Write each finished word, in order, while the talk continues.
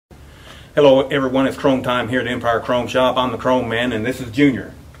Hello everyone, it's Chrome time here at Empire Chrome Shop. I'm the Chrome Man and this is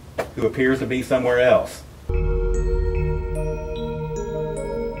Junior, who appears to be somewhere else.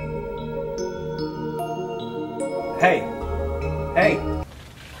 Hey!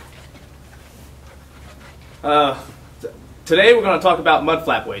 Today we're going to talk about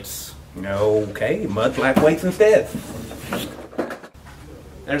Mudflap weights. Okay, Mudflap weights instead.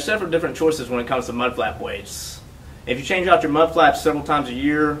 There are several different choices when it comes to Mudflap weights. If you change out your Mudflaps several times a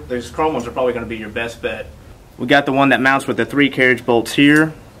year, these Chrome ones are probably going to be your best bet. We got the one that mounts with the 3 carriage bolts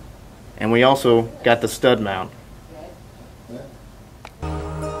here, and we also got the stud mount.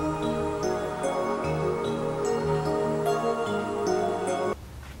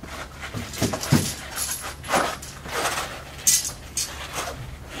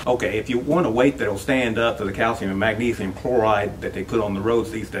 Okay, if you want a weight that'll stand up to the calcium and magnesium chloride that they put on the roads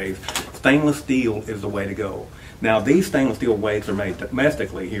these days, stainless steel is the way to go. Now, these stainless steel weights are made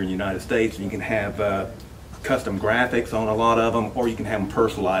domestically here in the United States, and you can have custom graphics on a lot of them, or you can have them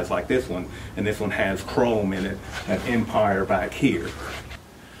personalized like this one, and this one has chrome in it, an Empire back here.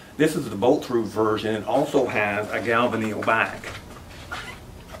 This is the bolt-through version. It also has a galvanneal back.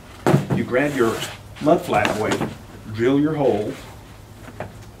 You grab your Mudflap weight, drill your holes,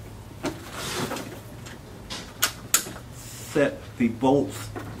 set the bolts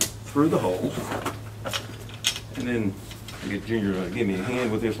through the holes, and then get Junior to give me a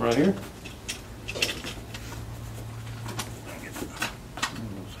hand with this right here.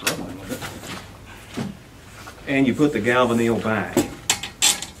 Struggling with it. And you put the galvanneal back.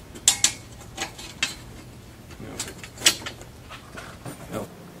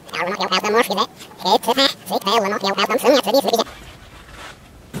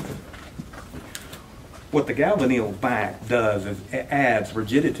 What the galvanneal back does is it adds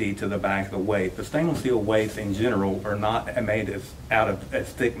rigidity to the back of the weight. The stainless steel weights in general are not made out of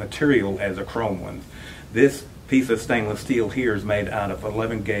as thick material as a chrome one. This piece of stainless steel here is made out of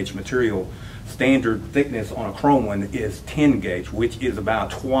 11 gauge material. Standard thickness on a chrome one is 10 gauge, which is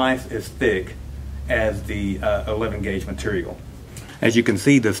about twice as thick as the 11 gauge material. As you can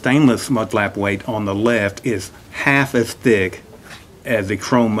see, the stainless Mudflap weight on the left is half as thick as the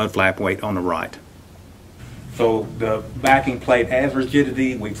chrome Mudflap weight on the right. So the backing plate adds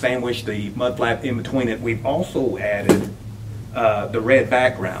rigidity. We've sandwiched the Mudflap in between it. We've also added the red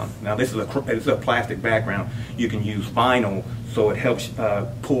background. Now this is a plastic background. You can use vinyl, so it helps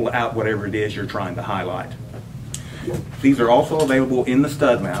pull out whatever it is you're trying to highlight. These are also available in the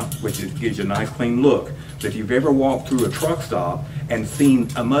stud mount, which gives you a nice clean look. But if you've ever walked through a truck stop and seen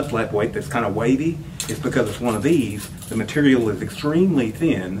a Mudflap weight that's kind of wavy, it's because it's one of these. The material is extremely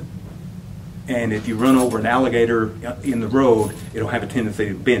thin, and if you run over an alligator in the road, it'll have a tendency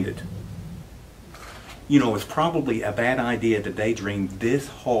to bend it. You know, it's probably a bad idea to daydream this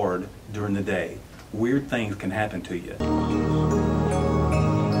hard during the day. Weird things can happen to you.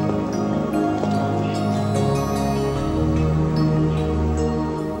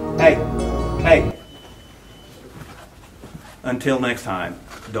 Hey! Until next time,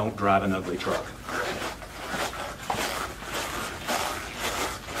 don't drive an ugly truck.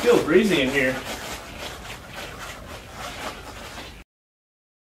 Feels breezy in here.